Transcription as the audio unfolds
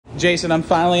Jason, I'm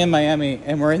finally in Miami,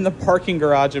 and we're in the parking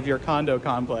garage of your condo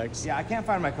complex. Yeah, I can't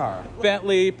find my car.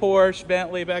 Bentley, Porsche,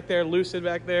 Bentley back there, Lucid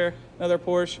back there, another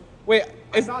Porsche. Wait,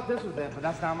 I thought this was it, but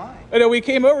that's not mine. I know, we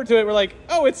came over to it, we're like,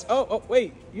 oh, it's, oh,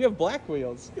 wait, you have black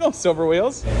wheels. You don't have silver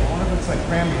wheels. I wonder if it's like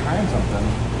crammed behind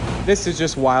something. This is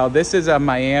just wild. This is a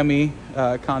Miami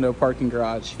condo parking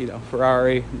garage. You know,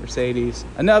 Ferrari, Mercedes,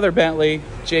 another Bentley,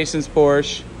 Jason's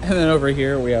Porsche. And then over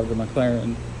here, we have the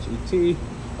McLaren GT.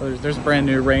 Oh, there's a brand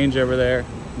new Range over there,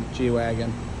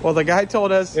 G-Wagon. Well, the guy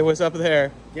told us it was up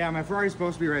there. Yeah, my Ferrari's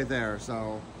supposed to be right there,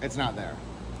 so it's not there.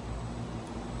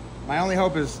 My only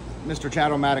hope is Mr.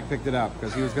 Chadomatic picked it up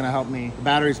because he was going to help me. The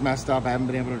battery's messed up. I haven't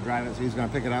been able to drive it, so he's going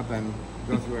to pick it up and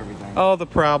go through everything. All the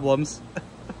problems.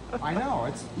 I know.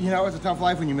 It's, you know, it's a tough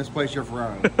life when you misplace your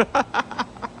Ferrari.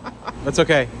 That's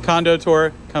okay. Condo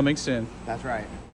tour coming soon. That's right.